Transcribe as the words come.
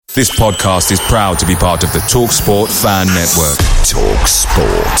This podcast is proud to be part of the TalkSport Fan Network.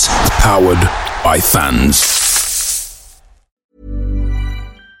 TalkSport. Powered by fans.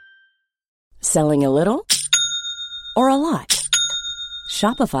 Selling a little or a lot?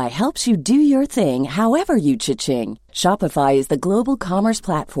 Shopify helps you do your thing however you cha-ching. Shopify is the global commerce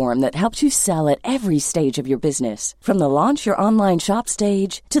platform that helps you sell at every stage of your business. From the launch your online shop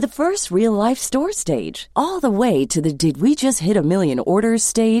stage to the first real-life store stage, all the way to the did we just hit a million orders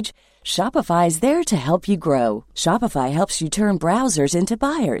stage. Shopify is there to help you grow. Shopify helps you turn browsers into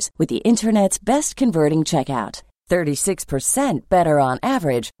buyers with the internet's best converting checkout. 36% better on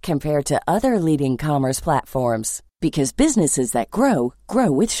average compared to other leading commerce platforms. Because businesses that grow,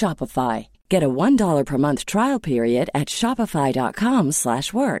 grow with Shopify. Get a $1 per month trial period at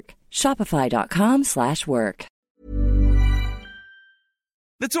shopify.com/work. Shopify.com/work.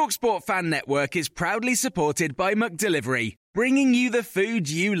 The TalkSport Fan Network is proudly supported by McDelivery, bringing you the food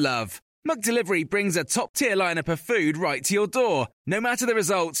you love. McDelivery brings a top-tier lineup of food right to your door. No matter the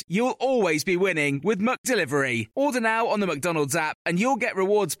result, you'll always be winning with McDelivery. Order now on the McDonald's app and you'll get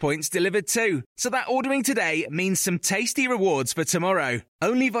rewards points delivered too. So that ordering today means some tasty rewards for tomorrow.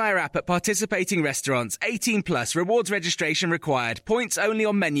 Only via app at participating restaurants. 18 plus. Rewards registration required. Points only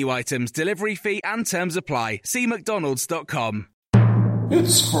on menu items. Delivery fee and terms apply. See mcdonalds.com.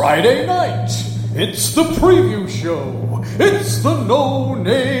 It's Friday night. It's the preview show. It's the No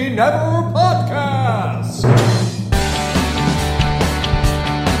Nay Never podcast.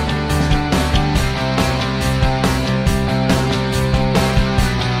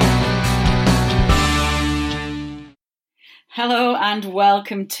 Hello and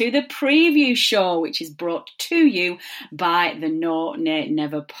welcome to the preview show, which is brought to you by the No Nay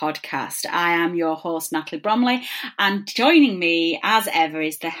Never podcast. I am your host, Natalie Bromley, and joining me, as ever,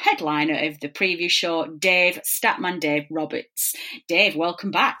 is the headliner of the preview show, Statman Dave Roberts. Dave, welcome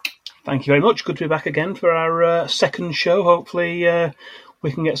back. Thank you very much. Good to be back again for our second show. Hopefully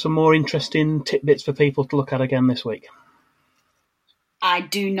we can get some more interesting tidbits for people to look at again this week. I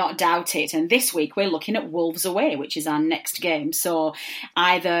do not doubt it. And this week we're looking at Wolves away, which is our next game. So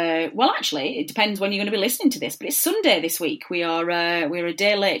actually, it depends when you're going to be listening to this, but it's Sunday this week. We're a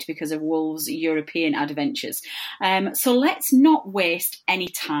day late because of Wolves' European adventures. So let's not waste any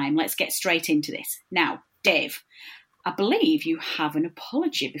time. Let's get straight into this. Now, Dave, I believe you have an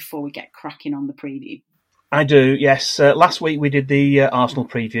apology before we get cracking on the preview. I do, yes. Last week we did the Arsenal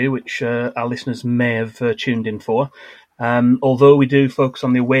preview, which our listeners may have tuned in for. Although we do focus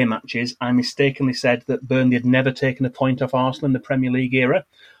on the away matches, I mistakenly said that Burnley had never taken a point off Arsenal in the Premier League era.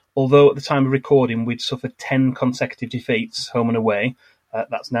 Although at the time of recording we'd suffered 10 consecutive defeats, home and away.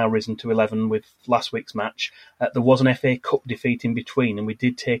 That's now risen to 11 with last week's match. There was an FA Cup defeat in between, and we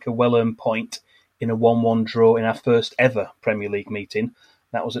did take a well-earned point in a 1-1 draw in our first ever Premier League meeting.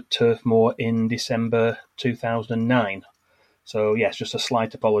 That was at Turf Moor in December 2009. So yes, just a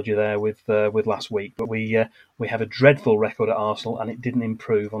slight apology there with last week, but we have a dreadful record at Arsenal, and it didn't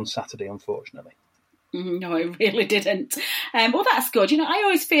improve on Saturday, unfortunately. No, it really didn't. Well, that's good. You know, I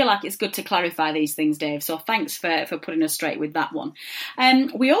always feel like it's good to clarify these things, Dave. So thanks for putting us straight with that one.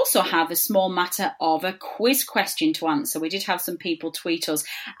 We also have a small matter of a quiz question to answer. We did have some people tweet us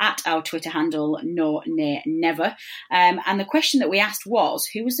at our Twitter handle, No Nay Never. And the question that we asked was,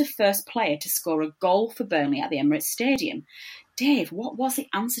 who was the first player to score a goal for Burnley at the Emirates Stadium? Dave, what was the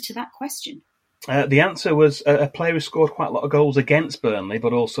answer to that question? The answer was a player who scored quite a lot of goals against Burnley,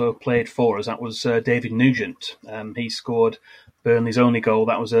 but also played for us. That was David Nugent. He scored Burnley's only goal.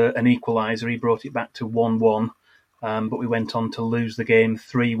 That was an equaliser. He brought it back to 1-1, but we went on to lose the game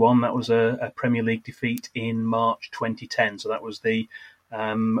 3-1. That was a Premier League defeat in March 2010. So that was the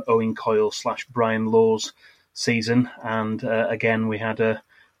Owen Coyle / Brian Laws season. And again, we had a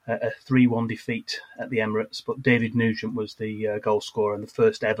 3-1 defeat at the Emirates, but David Nugent was the goal scorer and the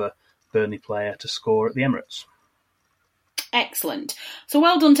first ever Burnley player to score at the Emirates. Excellent. So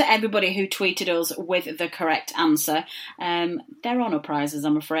well done to everybody who tweeted us with the correct answer. There are no prizes,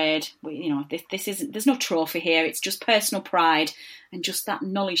 I'm afraid. There's no trophy here. It's just personal pride and just that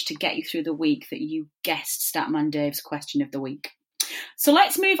knowledge to get you through the week that you guessed Statman Dave's question of the week. So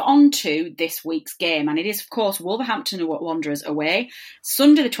let's move on to this week's game, and it is, of course, Wolverhampton Wanderers away,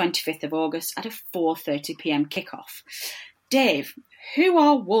 Sunday the 25th of August at a 4:30pm kickoff. Dave, who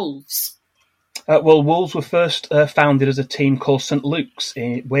are Wolves? Well, Wolves were first founded as a team called St Luke's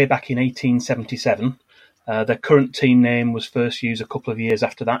way back in 1877. Their current team name was first used a couple of years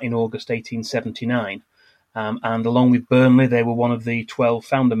after that in August 1879. And along with Burnley, they were one of the 12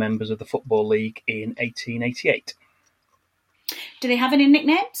 founder members of the Football League in 1888. Do they have any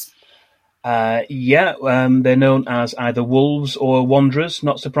nicknames? They're known as either Wolves or Wanderers,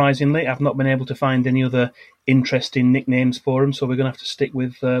 not surprisingly. I've not been able to find any other interesting nicknames for them, so we're going to have to stick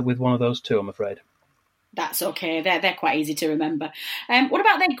with one of those two, I'm afraid. That's okay. They're quite easy to remember. What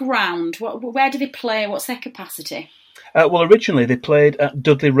about their ground? Where do they play? What's their capacity? Well, originally they played at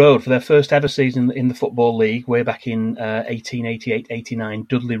Dudley Road for their first ever season in the Football League, way back in 1888-89.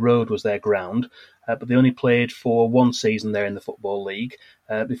 Dudley Road was their ground, but they only played for one season there in the Football League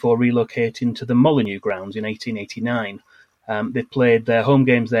before relocating to the Molineux grounds in 1889. They've played their home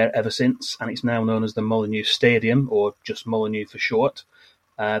games there ever since, and it's now known as the Molineux Stadium, or just Molineux for short.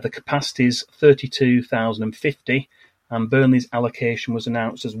 The capacity is 32,050, and Burnley's allocation was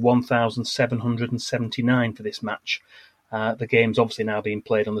announced as 1,779 for this match. The game's obviously now being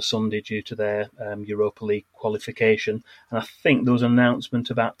played on the Sunday due to their Europa League qualification, and I think there was an announcement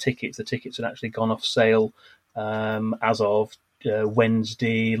about tickets. The tickets had actually gone off sale as of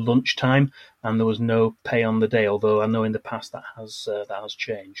Wednesday lunchtime, and there was no pay on the day, although I know in the past that has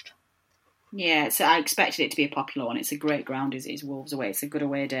changed. Yeah, so I expected it to be a popular one. It's a great ground, is Wolves away. It's a good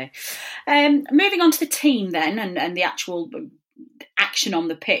away day. Moving on to the team then, and the actual action on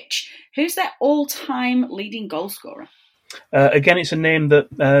the pitch. Who's their all-time leading goal scorer? Again, it's a name that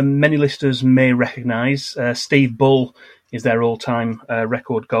many listeners may recognise. Steve Bull is their all-time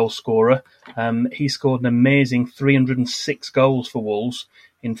record goal scorer. He scored an amazing 306 goals for Wolves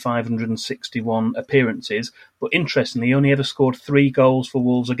in 561 appearances, but interestingly, he only ever scored 3 goals for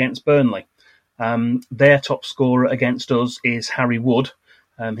Wolves against Burnley. Their top scorer against us is Harry Wood.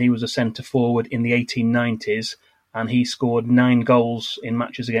 He was a centre-forward in the 1890s, and he scored 9 goals in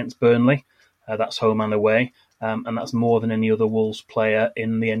matches against Burnley. That's home and away, and that's more than any other Wolves player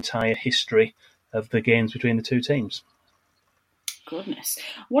in the entire history of the games between the two teams. Goodness.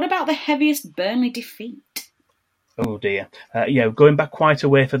 What about the heaviest Burnley defeat? Oh dear. Going back quite a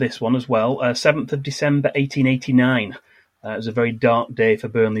way for this one as well. 7th of December 1889. It was a very dark day for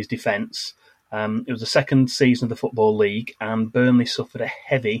Burnley's defence. It was the second season of the Football League, and Burnley suffered a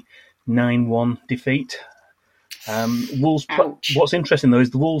heavy 9-1 defeat. What's interesting, though,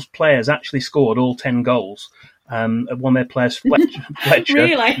 is the Wolves players actually scored all 10 goals. One of their players, Fletcher,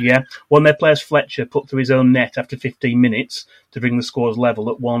 really? Yeah, one of their players, Fletcher, put through his own net after 15 minutes to bring the scores level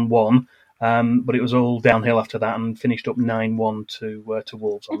at 1-1. But it was all downhill after that and finished up 9-1 to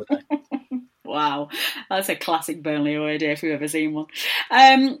Wolves on the day. Wow, that's a classic Burnley away day if we've ever seen one.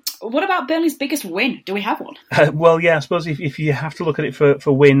 What about Burnley's biggest win? Do we have one? I suppose if you have to look at it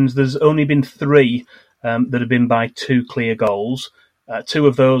for wins, there's only been 3 that have been by 2 clear goals. 2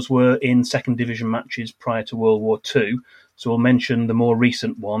 of those were in second division matches prior to World War II. So we'll mention the more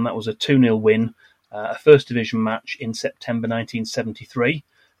recent one. That was a 2-0 win, a first division match in September 1973.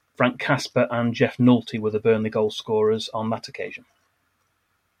 Frank Casper and Jeff Nolte were the Burnley goal scorers on that occasion.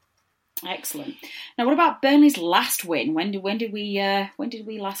 Excellent. Now, what about Burnley's last win? When did we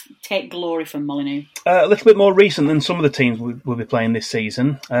last take glory from Molineux? A little bit more recent than some of the teams we'll be playing this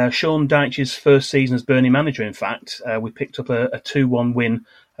season. Sean Dyche's first season as Burnley manager, in fact. We picked up a 2-1 win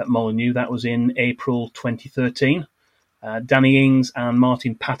at Molineux. That was in April 2013. Danny Ings and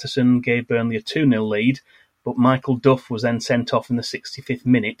Martin Patterson gave Burnley a 2-0 lead, but Michael Duff was then sent off in the 65th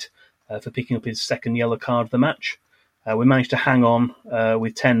minute for picking up his second yellow card of the match. We managed to hang on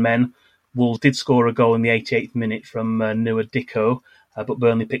with 10 men. Wolves did score a goal in the 88th minute from Nua Dicko, but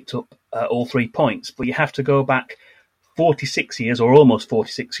Burnley picked up all 3 points. But you have to go back 46 years, or almost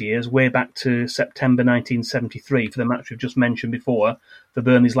 46 years, way back to September 1973 for the match we've just mentioned before, for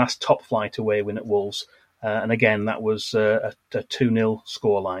Burnley's last top-flight away win at Wolves. And again, that was a 2-0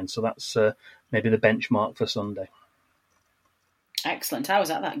 scoreline, so that's maybe the benchmark for Sunday. Excellent. I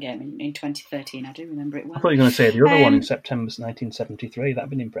was at that game in 2013. I do remember it well. I thought you were going to say the other one in September 1973. That'd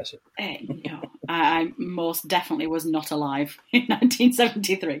been impressive. No, I most definitely was not alive in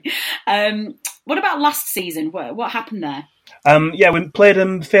 1973. What about last season? What happened there? We played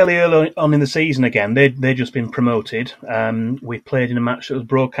them fairly early on in the season again. They'd just been promoted. We played in a match that was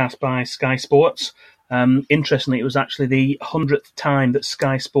broadcast by Sky Sports. Interestingly, it was actually the 100th time that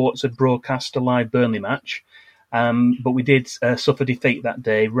Sky Sports had broadcast a live Burnley match. But we did suffer defeat that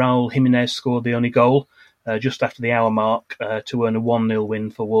day. Raul Jimenez scored the only goal just after the hour mark to earn a 1-0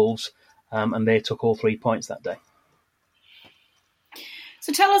 win for Wolves, and they took all 3 points that day.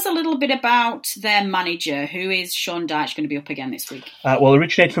 So tell us a little bit about their manager. Who is Sean Dyche going to be up again this week?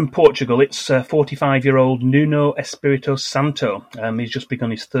 Originated from Portugal, it's 45-year-old Nuno Espirito Santo. He's just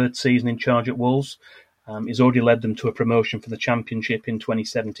begun his 3rd season in charge at Wolves. He's already led them to a promotion for the Championship in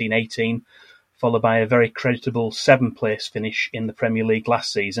 2017-18, followed by a very creditable 7th place finish in the Premier League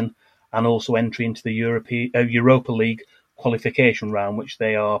last season, and also entry into the Europa League qualification round, which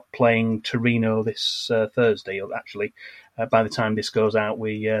they are playing Torino this Thursday. Actually, by the time this goes out,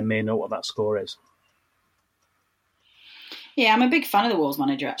 we may know what that score is. Yeah, I'm a big fan of the Wolves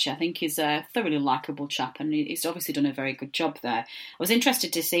manager, actually. I think he's a thoroughly likeable chap, and he's obviously done a very good job there. I was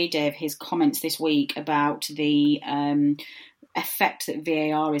interested to see, Dave, his comments this week about the effect that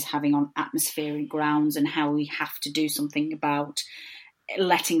VAR is having on atmosphere in grounds and how we have to do something about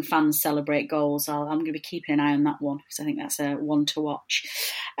letting fans celebrate goals. I'm going to be keeping an eye on that one, because I think that's a one to watch.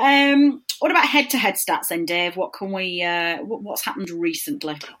 What about head-to-head stats then, Dave? What's happened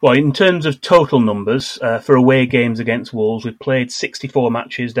recently? Well, in terms of total numbers, for away games against Wolves, we've played 64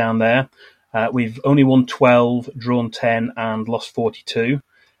 matches down there. We've only won 12, drawn 10 and lost 42.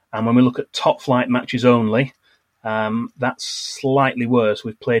 And when we look at top-flight matches only, that's slightly worse.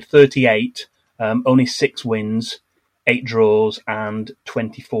 We've played 38, only 6 wins, 8 draws and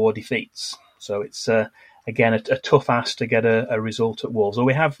 24 defeats. So it's again a tough ask to get a result at Wolves. So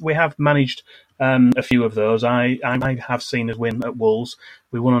we have managed a few of those. I have seen us win at Wolves.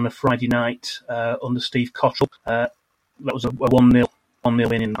 We won on a Friday night under Steve Cottrell. That was a 1-0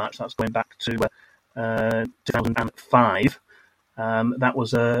 winning match. That's going back to 2005. That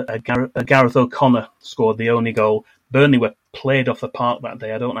was a Gareth O'Connor scored the only goal. Burnley were played off the park that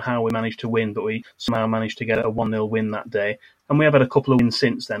day. I don't know how we managed to win, but we somehow managed to get a 1-0 win that day. And we have had a couple of wins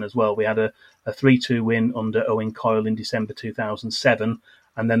since then as well. We had a 3-2 win under Owen Coyle in December 2007,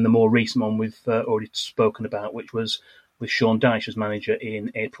 and then the more recent one we've already spoken about, which was with Sean Dyche as manager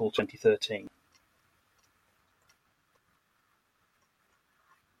in April 2013.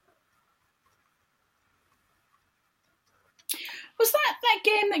 Was that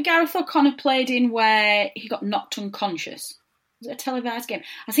game that Gareth O'Connor played in where he got knocked unconscious? Was it a televised game?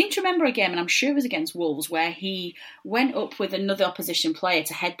 I seem to remember a game, and I'm sure it was against Wolves, where he went up with another opposition player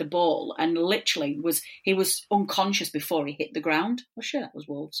to head the ball, and literally was unconscious before he hit the ground. I'm sure that was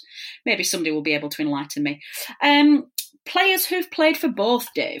Wolves. Maybe somebody will be able to enlighten me. Players who've played for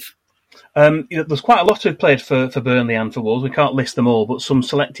both, Dave. There's quite a lot who've played for Burnley and for Wolves. We can't list them all, but some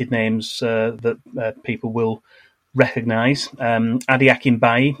selected names that people will recognise. Adi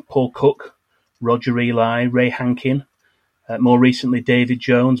Akinbayi, Paul Cook, Roger Eli, Ray Hankin. More recently, David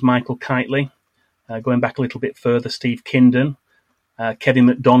Jones, Michael Kitely. Going back a little bit further, Steve Kindon. Kevin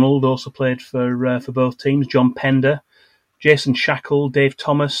McDonald also played for both teams. John Pender, Jason Shackle, Dave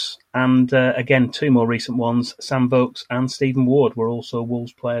Thomas, and again, 2 more recent ones, Sam Vokes and Stephen Ward were also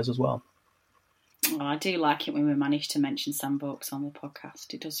Wolves players as well. Oh, I do like it when we manage to mention Sam Vokes on the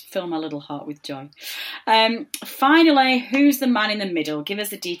podcast. It does fill my little heart with joy. Finally, who's the man in the middle? Give us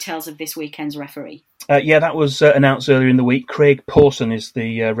the details of this weekend's referee. That was announced earlier in the week. Craig Pawson is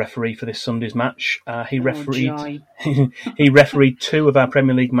the referee for this Sunday's match. He refereed 2 of our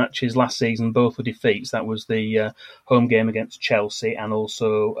Premier League matches last season, both were defeats. That was the home game against Chelsea and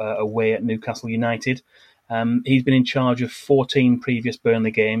also away at Newcastle United. He's been in charge of 14 previous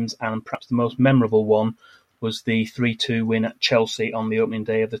Burnley games, and perhaps the most memorable one was the 3-2 win at Chelsea on the opening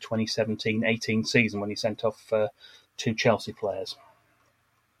day of the 2017-18 season when he sent off 2 Chelsea players.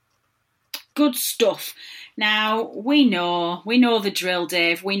 Good stuff. Now, we know the drill,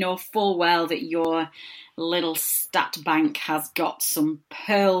 Dave. We know full well that your little stat bank has got some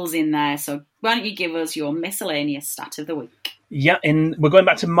pearls in there. So why don't you give us your miscellaneous stat of the week? Yeah, we're going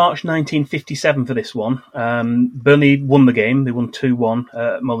back to March 1957 for this one. Burnley won the game. They won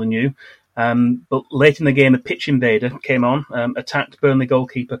 2-1 at Molineux. But late in the game, a pitch invader came on, attacked Burnley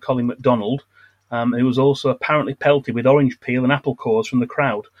goalkeeper Colin McDonald, who was also apparently pelted with orange peel and apple cores from the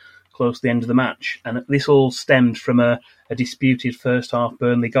crowd close to the end of the match. And this all stemmed from a disputed first-half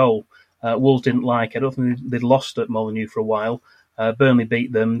Burnley goal. Wolves didn't like it. I don't think they'd lost at Molineux for a while. Burnley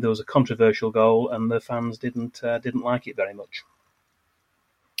beat them. There was a controversial goal, and the fans didn't like it very much.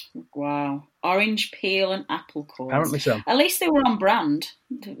 Wow. Orange peel and apple cores. Apparently so. At least they were on brand,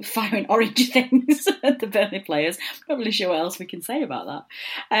 firing orange things at the Burnley players. Not really sure what else we can say about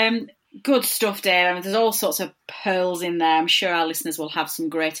that. Good stuff, Dave. I mean, there's all sorts of pearls in there. I'm sure our listeners will have some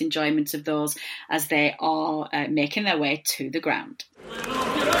great enjoyment of those as they are making their way to the ground.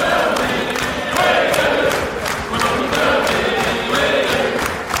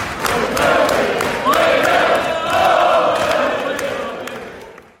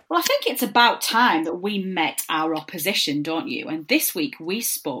 Well, I think it's about time that we met our opposition, don't you? And this week we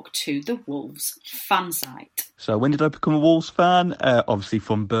spoke to the Wolves fan site. So when did I become a Wolves fan? Obviously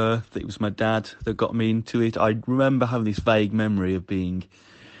from birth. It was my dad that got me into it. I remember having this vague memory of being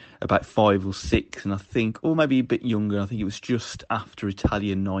about 5 or 6, and I think, or maybe a bit younger, I think it was just after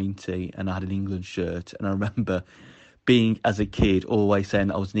Italian 90, and I had an England shirt. And I remember being, as a kid, always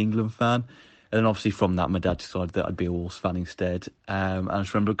saying I was an England fan. And then obviously from that, my dad decided that I'd be a Wolves fan instead. And I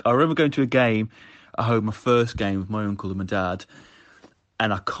remember going to a game at home, my first game with my uncle and my dad,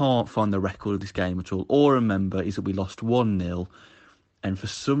 and I can't find the record of this game at all. All I remember is that we lost 1-0, and for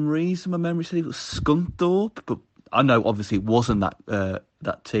some reason my memory said it was Scunthorpe, but I know obviously it wasn't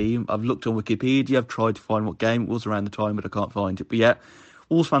that team. I've looked on Wikipedia, I've tried to find what game it was around the time, but I can't find it. But yeah,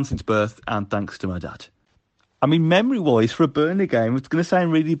 Wolves fan since birth, and thanks to my dad. I mean, memory-wise, for a Burnley game, it's going to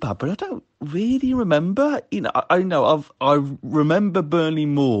sound really bad, but I don't really remember. I remember Burnley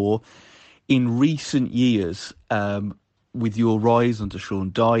more in recent years, with your rise under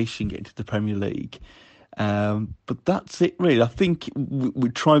Sean Dyche and getting to the Premier League. But that's it, really. I think we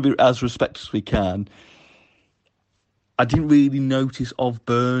try and be as respectful as we can. I didn't really notice of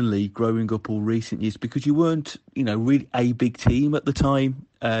Burnley growing up all recent years because you weren't, really a big team at the time.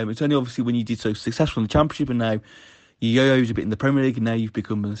 It's only obviously when you did so successful in the Championship and now you yo-yoed a bit in the Premier League and now you've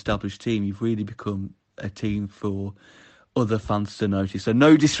become an established team. You've really become a team for other fans to notice. So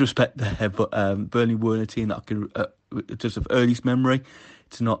no disrespect there, but Burnley weren't a team that I could, just of earliest memory,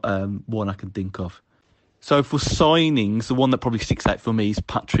 it's not one I can think of. So for signings, the one that probably sticks out for me is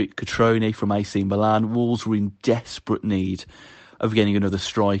Patrick Cutrone from AC Milan. Wolves were in desperate need of getting another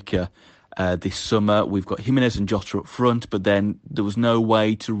striker this summer. We've got Jimenez and Jota up front, but then there was no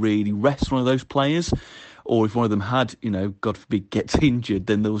way to really rest one of those players. Or if one of them had, God forbid, gets injured,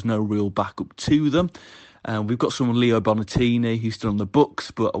 then there was no real backup to them. We've got someone, Leo Bonatini, who's still on the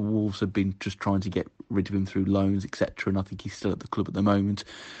books, but Wolves have been just trying to get rid of him through loans, etc. And I think he's still at the club at the moment.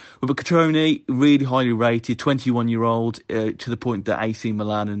 But Cutrone, really highly rated, 21-year-old, to the point that AC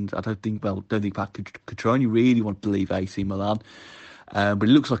Milan, and I don't think Patrick Cutrone really wanted to leave AC Milan. But it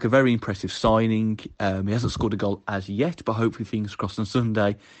looks like a very impressive signing. He hasn't scored a goal as yet, but hopefully, fingers crossed, on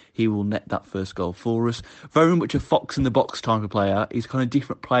Sunday, he will net that first goal for us. Very much a fox-in-the-box type of player. He's kind of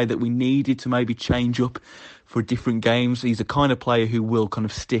different player that we needed to maybe change up for different games. He's the kind of player who will kind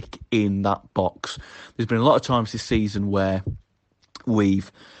of stick in that box. There's been a lot of times this season where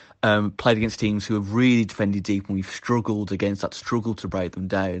we've played against teams who have really defended deep and we've struggled against that, struggled to break them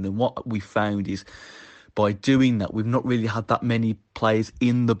down. And what we found is, by doing that, we've not really had that many players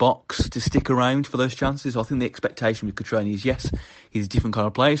in the box to stick around for those chances. I think the expectation with Cutrone is, yes, he's a different kind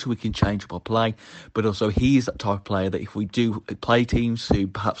of player, so we can change up our play. But also, he is that type of player that if we do play teams who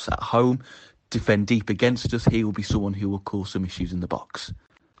perhaps at home defend deep against us, he will be someone who will cause some issues in the box.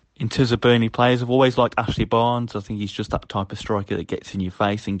 In terms of Burnley players, I've always liked Ashley Barnes. I think he's just that type of striker that gets in your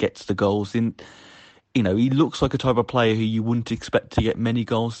face and gets the goals in. He looks like a type of player who you wouldn't expect to get many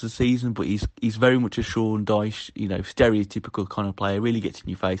goals this season, but he's very much a Sean Dyche, stereotypical kind of player, really gets in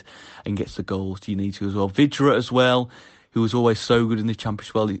your face and gets the goals you need to as well. Vidra as well, who was always so good in the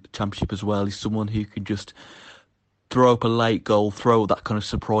championship as well, is someone who can just throw up a late goal, throw that kind of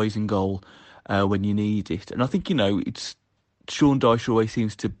surprising goal when you need it. And I think, it's Sean Dyche always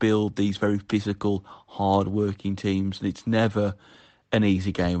seems to build these very physical, hard-working teams, and it's never an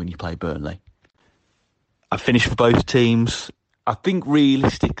easy game when you play Burnley. I finished for both teams. I think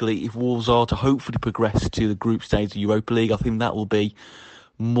realistically, if Wolves are to hopefully progress to the group stage of the Europa League, I think that will be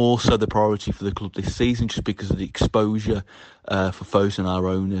more so the priority for the club this season, just because of the exposure for Fosun and our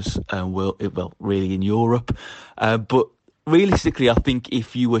owners, really in Europe. But realistically, I think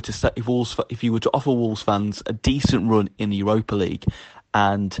if you were to offer Wolves fans a decent run in the Europa League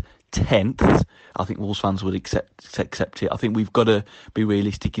and 10th, I think Wolves fans would accept it. I think we've got to be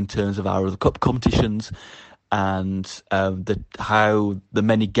realistic in terms of our other cup competitions and how the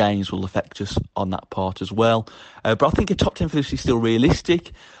many games will affect us on that part as well. But I think a top 10 finish is still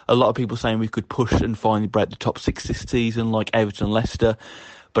realistic. A lot of people saying we could push and finally break the top 6 this season, like Everton and Leicester.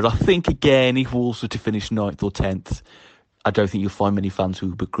 But I think, again, if Wolves were to finish 9th or 10th, I don't think you'll find many fans who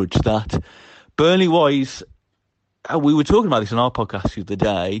would begrudge that. Burnley-wise, we were talking about this on our podcast the other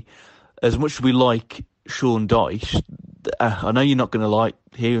day. As much as we like Sean Dyche, I know you're not going to like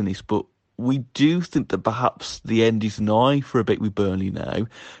hearing this, but we do think that perhaps the end is nigh for a bit with Burnley now.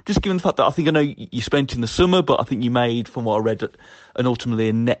 Just given the fact that I know you spent in the summer, but I think you made, from what I read, ultimately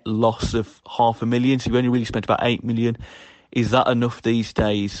a net loss of $500,000. So you only really spent about $8 million. Is that enough these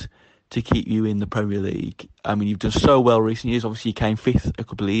days to keep you in the Premier League? I mean, you've done so well recent years. Obviously, you came 5th a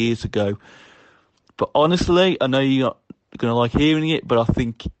couple of years ago. But honestly, I know you're not going to like hearing it, but I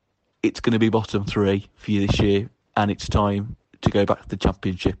think it's going to be bottom 3 for you this year, and it's time to go back to the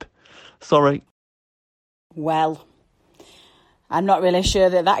Championship. Sorry. Well, I'm not really sure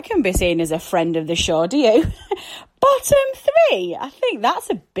that can be seen as a friend of the show, do you? Bottom 3, I think that's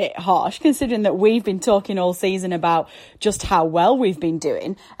a bit harsh, considering that we've been talking all season about just how well we've been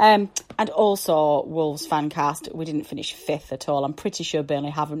doing. And also, Wolves Fancast, we didn't finish 5th at all. I'm pretty sure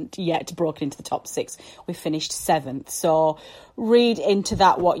Burnley haven't yet broken into the top 6. We finished 7th. So read into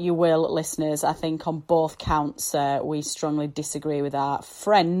that what you will, listeners. I think on both counts, we strongly disagree with our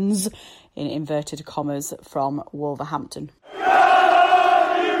friends, in inverted commas, from Wolverhampton.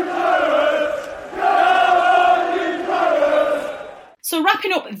 So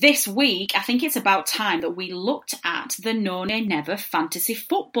wrapping up this week, I think it's about time that we looked at the No Nay Never Fantasy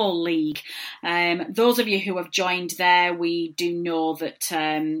Football League. Those of you who have joined there, we do know that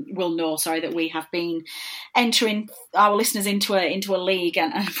that we have been entering our listeners into a league,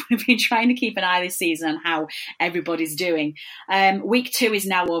 and we've been trying to keep an eye this season on how everybody's doing. Week 2 is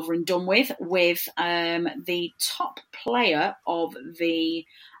now over and done with the top player of the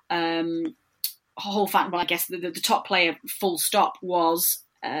whole fact. Well, I guess the top player, full stop, was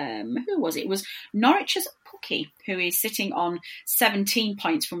who was it? It was Norwich's Pukki, who is sitting on 17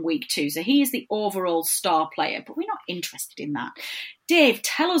 points from week 2. So he is the overall star player, but we're not interested in that. Dave,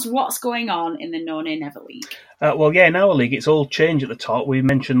 tell us what's going on in the No Nay Never League. In our league, it's all changed at the top. We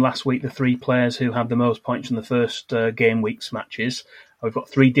mentioned last week the 3 players who had the most points in the first game week's matches. We've got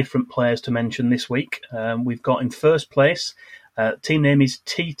 3 different players to mention this week. We've got in first place, team name is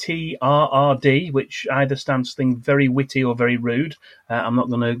TTRRD, which either stands for something very witty or very rude. I'm not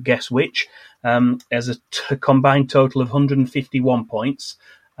going to guess which. Has a combined total of 151 points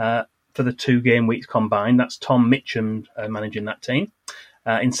for the 2 game weeks combined. That's Tom Mitchum managing that team.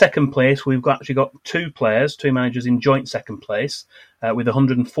 In second place, we've actually got 2 managers in joint second place with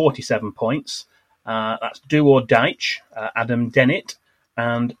 147 points. That's Do or Deitch, Adam Dennett,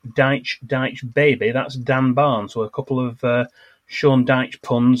 and Deitch Baby, that's Dan Barnes. So a couple of Sean Deitch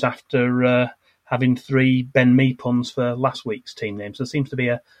puns after having 3 Ben Mee puns for last week's team names. So there seems to be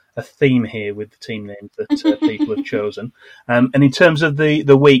a theme here with the team names that people have chosen. And in terms of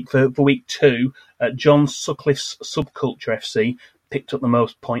the week, for week 2, John Sutcliffe's Subculture FC picked up the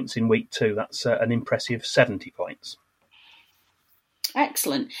most points in week 2. That's an impressive 70 points.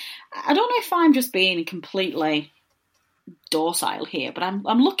 Excellent. I don't know if I'm just being completely docile here, but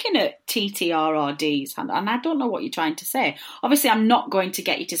I'm looking at TTRRDs and I don't know what you're trying to say. Obviously, I'm not going to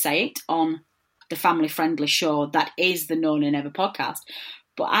get you to say it on the family-friendly show that is the No Nay Never podcast,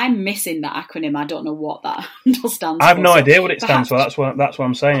 but I'm missing that acronym. I don't know what that stands for. I have no idea what it stands for. That's what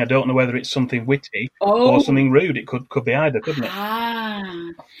I'm saying. I don't know whether it's something witty or something rude. It could be either, couldn't it?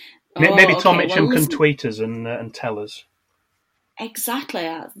 Maybe Tom Mitchum can tweet us and tell us. Exactly.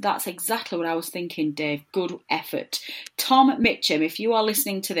 That's exactly what I was thinking, Dave. Good effort. Tom Mitchum, if you are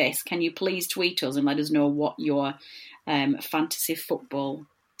listening to this, can you please tweet us and let us know what your fantasy football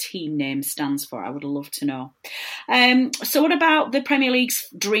team name stands for? I would love to know. So what about the Premier League's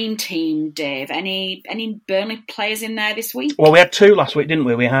dream team, Dave? Any Burnley players in there this week? Well, we had 2 last week, didn't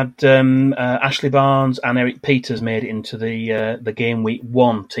we? We had Ashley Barnes and Eric Peters made it into the game week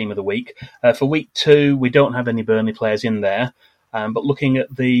 1 team of the week. For week 2, we don't have any Burnley players in there. But looking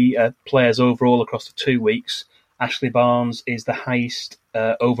at the players overall across the 2 weeks, Ashley Barnes is the highest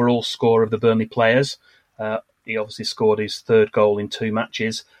overall score of the Burnley players. He obviously scored his 3rd goal in 2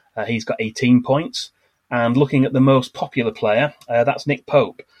 matches. He's got 18 points. And looking at the most popular player, that's Nick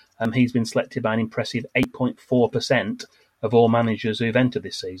Pope. He's been selected by an impressive 8.4% of all managers who've entered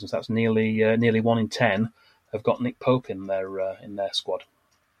this season. So that's nearly 1 in 10 have got Nick Pope in their squad.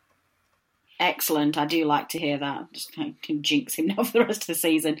 Excellent. I do like to hear that. Just can jinx him now for the rest of the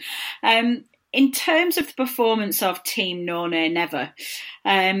season. In terms of the performance of Team No Nay Never,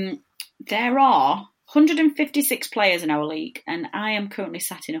 there are 156 players in our league, and I am currently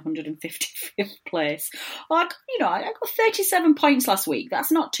sat in 155th place. I got 37 points last week.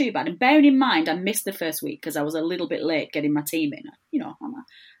 That's not too bad. And bearing in mind, I missed the first week because I was a little bit late getting my team in.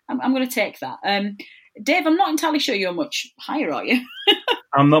 I'm going to take that. Dave, I'm not entirely sure you're much higher, are you?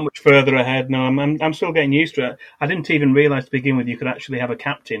 I'm not much further ahead. No, I'm still getting used to it. I didn't even realise to begin with you could actually have a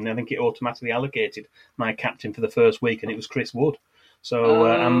captain. I think it automatically allocated my captain for the first week, and it was Chris Wood. So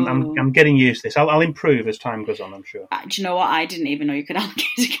I'm getting used to this. I'll improve as time goes on, I'm sure. Do you know what? I didn't even know you could allocate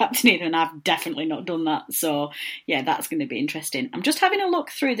a captain either, and I've definitely not done that. So yeah, that's going to be interesting. I'm just having a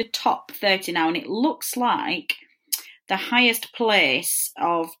look through the top 30 now, and it looks like the highest place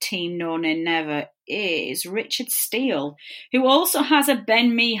of Team No Nay Never is Richard Steele, who also has a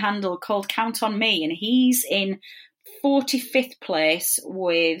Ben Mee handle called Count On Me, and he's in 45th place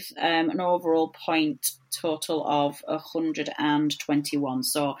with an overall point total of 121.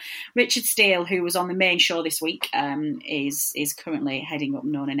 So Richard Steele, who was on the main show this week, is currently heading up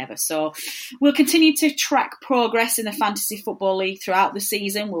No Nay Never. So we'll continue to track progress in the Fantasy Football League throughout the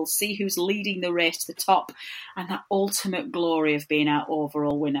season. We'll see who's leading the race to the top and that ultimate glory of being our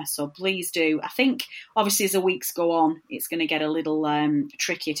overall winner. So please do. I think, obviously, as the weeks go on, it's going to get a little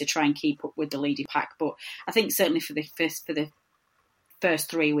trickier to try and keep up with the leading pack. But I think certainly for the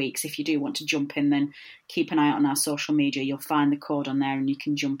first 3 weeks, if you do want to jump in, then keep an eye out on our social media. You'll find the code on there and you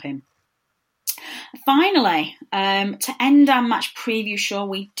can jump in. Finally, to end our match preview show,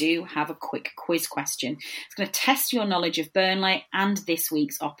 we do have a quick quiz question. It's going to test your knowledge of Burnley and this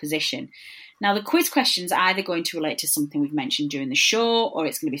week's opposition. Now, the quiz question's either going to relate to something we've mentioned during the show, or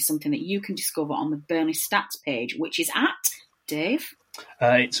it's going to be something that you can discover on the Burnley stats page, which is at, Dave?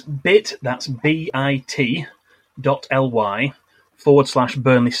 It's that's bit.ly/Burnley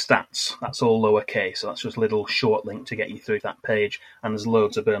stats. That's all lowercase, so that's just a little short link to get you through that page, and there's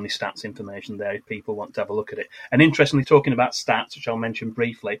loads of Burnley stats information there if people want to have a look at it. And interestingly, talking about stats, which I'll mention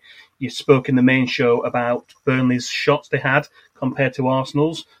briefly, you spoke in the main show about Burnley's shots they had compared to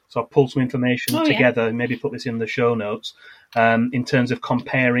Arsenal's, so I'll pull some information together and maybe put this in the show notes. In terms of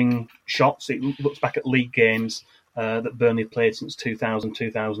comparing shots, it looks back at league games that Burnley played since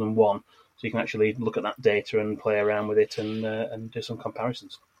 2000-2001. So you can actually look at that data and play around with it and do some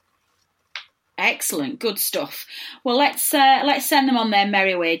comparisons. Excellent, good stuff. Well, let's send them on their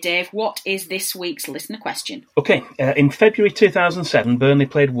merry way, Dave. What is this week's listener question? Okay, in February 2007, Burnley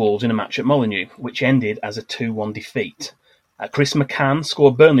played Wolves in a match at Molineux, which ended as a 2-1 defeat. Chris McCann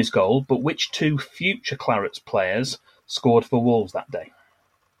scored Burnley's goal, but which two future Clarets players scored for Wolves that day?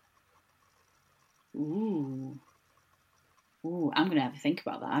 Ooh, I'm going to have a think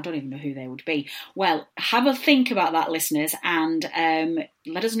about that. I don't even know who they would be. Well, have a think about that, listeners, and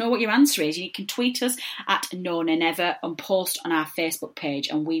let us know what your answer is. You can tweet us at No Nay Never and post on our Facebook page,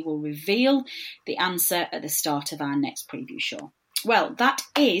 and we will reveal the answer at the start of our next preview show. Well, that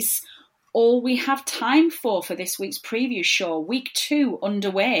is all we have time for this week's preview show. Week 2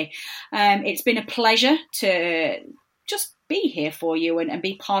 underway. It's been a pleasure to just be here for you and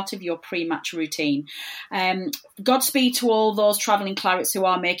be part of your pre-match routine. Godspeed to all those travelling Clarets who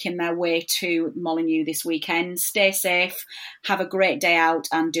are making their way to Molineux this weekend. Stay safe, have a great day out,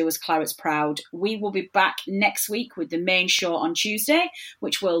 and do us Clarets proud. We will be back next week with the main show on Tuesday,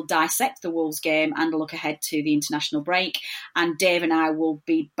 which will dissect the Wolves game and look ahead to the international break. And Dave and I will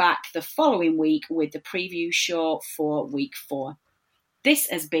be back the following week with the preview show for week 4. This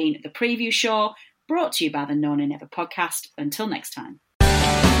has been the preview show, brought to you by the No Nay Never podcast. Until next time.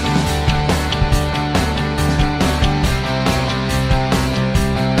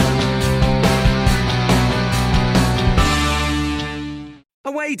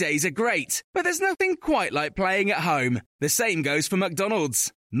 Away days are great, but there's nothing quite like playing at home. The same goes for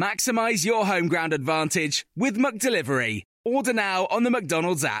McDonald's. Maximise your home ground advantage with McDelivery. Order now on the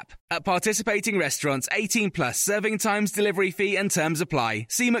McDonald's app. At participating restaurants, 18 plus, serving times, delivery fee and terms apply.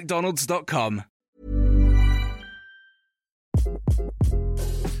 See mcdonalds.com.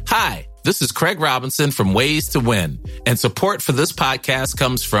 Hi, this is Craig Robinson from Ways to Win, and support for this podcast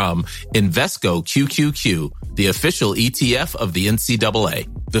comes from Invesco QQQ, the official ETF of the NCAA.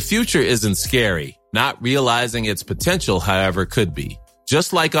 The future isn't scary. Not realizing its potential, however, could be.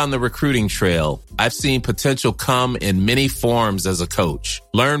 Just like on the recruiting trail, I've seen potential come in many forms as a coach.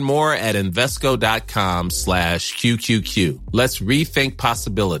 Learn more at Invesco.com/QQQ. Let's rethink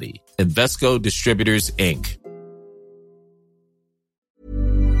possibility. Invesco Distributors, Inc.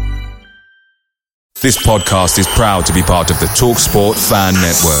 This podcast is proud to be part of the TalkSport Fan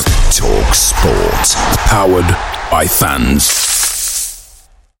Network. TalkSport. Powered by fans.